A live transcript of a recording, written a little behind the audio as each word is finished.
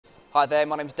Hi there,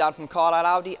 my name is Dan from Carlisle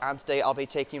Audi, and today I'll be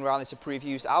taking you around this approved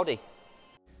used Audi.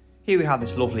 Here we have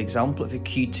this lovely example of a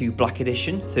Q2 Black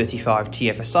Edition 35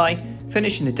 TFSI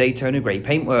finished in the Daytona grey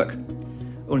paintwork.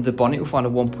 Under the bonnet you'll find a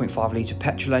 1.5 litre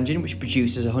petrol engine which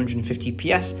produces 150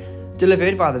 PS,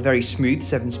 delivered via the very smooth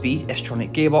 7-speed S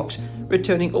Tronic gearbox,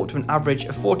 returning up to an average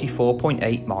of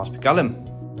 44.8 miles per gallon.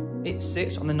 It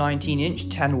sits on the 19-inch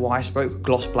 10 Y-spoke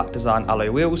gloss black design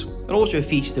alloy wheels and also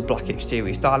features the black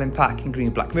exterior styling pack including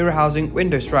black mirror housing,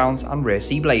 window surrounds and rear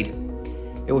C-blade.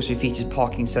 It also features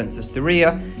parking sensors to the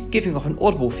rear, giving off an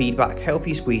audible feedback helping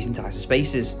you squeeze in tighter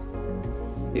spaces.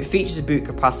 It features a boot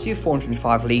capacity of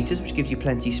 405 litres which gives you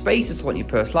plenty of space to store your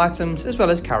personal items as well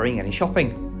as carrying any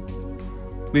shopping.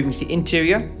 Moving to the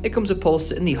interior, it comes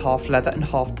upholstered in the half leather and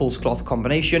half pulse cloth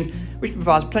combination which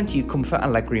provides plenty of comfort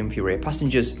and legroom for your rear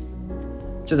passengers.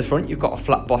 To the front you've got a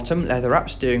flat bottom, leather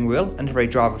wrapped steering wheel and a very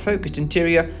driver focused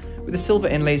interior with the silver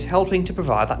inlays helping to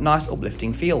provide that nice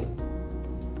uplifting feel.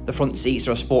 The front seats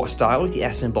are a sport style with the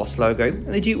S embossed logo and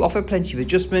they do offer plenty of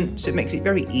adjustment, so it makes it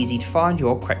very easy to find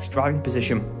your correct driving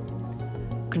position.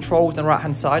 Controls on the right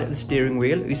hand side of the steering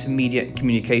wheel use for media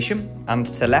communication, and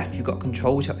to the left you've got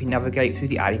controls to help you navigate through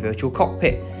the Audi virtual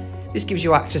cockpit. This gives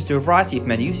you access to a variety of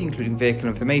menus including vehicle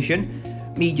information,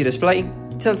 media display,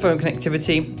 telephone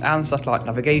connectivity and satellite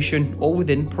navigation, all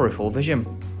within peripheral vision.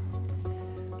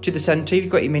 To the centre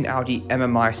you've got your main Audi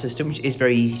MMI system which is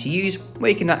very easy to use, where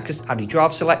you can access Audi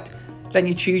Drive Select, letting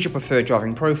you choose your preferred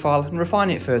driving profile and refine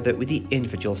it further with the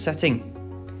individual setting.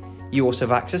 You also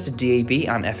have access to DAB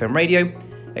and FM radio,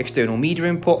 external media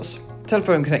inputs,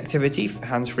 telephone connectivity for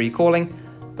hands-free calling,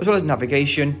 as well as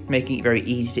navigation, making it very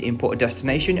easy to import a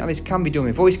destination, and this can be done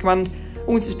with voice command.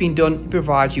 Once it's been done, it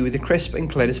provides you with a crisp and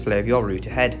clear display of your route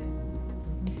ahead.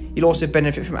 You'll also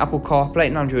benefit from Apple CarPlay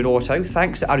and Android Auto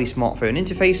thanks to Audi's smartphone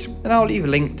interface, and I'll leave a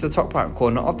link to the top right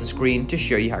corner of the screen to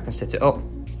show you how you can set it up.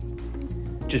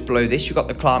 Just below this you've got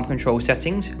the climate control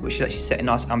settings, which lets you set a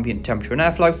nice ambient temperature and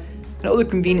airflow, and other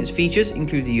convenience features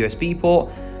include the USB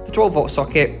port, the 12-volt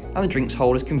socket and the drinks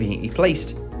holders conveniently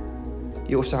placed.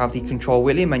 You also have the control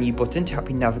wheel and menu button to help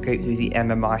you navigate through the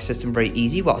MMI system very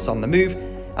easy whilst on the move,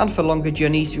 and for longer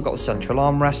journeys you've got the central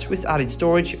armrest with added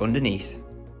storage underneath.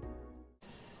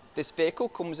 This vehicle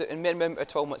comes at a minimum of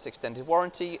 12 months extended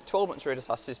warranty, 12 months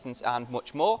roadside assistance and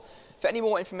much more. For any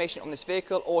more information on this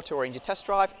vehicle or to arrange a test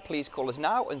drive, please call us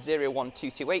now on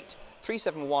 01228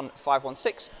 371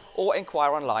 516 or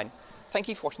inquire online. Thank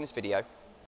you for watching this video.